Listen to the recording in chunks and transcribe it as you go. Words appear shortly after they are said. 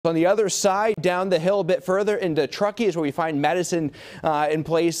On the other side, down the hill a bit further into Truckee is where we find Madison in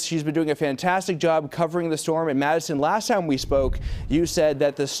place. She's been doing a fantastic job covering the storm. And Madison, last time we spoke, you said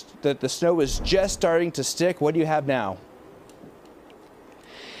that the snow was just starting to stick. What do you have now?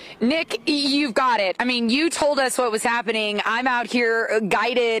 Nick, you've got it. I mean, you told us what was happening. I'm out here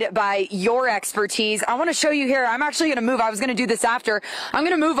guided by your expertise. I want to show you here. I'm actually going to move. I was going to do this after. I'm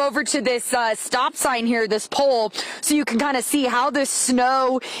going to move over to this stop sign here, this pole, so you can kind of see how this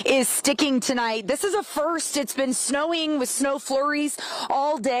snow is sticking tonight. This is a first. It's been snowing with snow flurries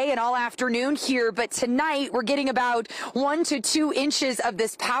all day and all afternoon here, but tonight we're getting about 1 to 2 inches of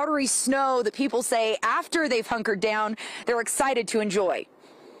this powdery snow that people say after they've hunkered down, they're excited to enjoy.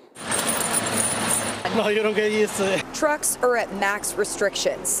 No, you don't get used to it. Trucks are at max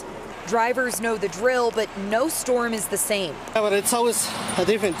restrictions. Drivers know the drill, but no storm is the same. Yeah, but it's always a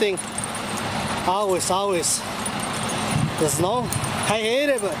different thing. Always. The snow, I hate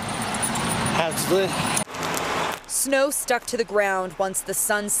it, but I have to do it. Snow stuck to the ground once the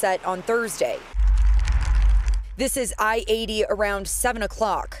sun set on Thursday. This is I-80 around 7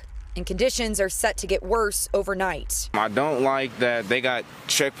 o'clock. And conditions are set to get worse overnight. I don't like that they got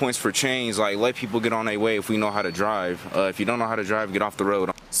checkpoints for chains, like let people get on their way if we know how to drive. If you don't know how to drive, get off the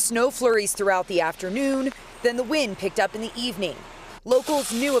road. Snow flurries throughout the afternoon, then the wind picked up in the evening.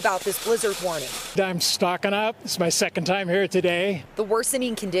 Locals knew about this blizzard warning. I'm stocking up. It's my second time here today. The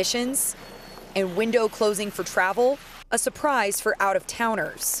worsening conditions and window closing for travel, a surprise for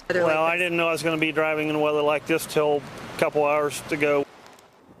out-of-towners. Well, I didn't know I was going to be driving in weather like this till a couple hours to go.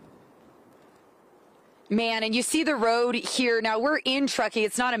 Man, and you see the road here. Now, we're in Truckee.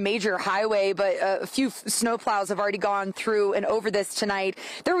 It's not a major highway, but a few snowplows have already gone through and over this tonight.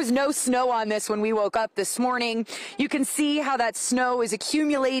 There was no snow on this when we woke up this morning. You can see how that snow is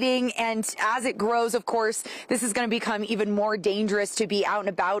accumulating, and as it grows, of course, this is going to become even more dangerous to be out and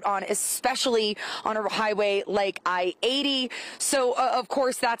about on, especially on a highway like I-80. So, of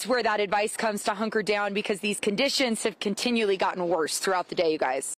course, that's where that advice comes to hunker down, because these conditions have continually gotten worse throughout the day, you guys.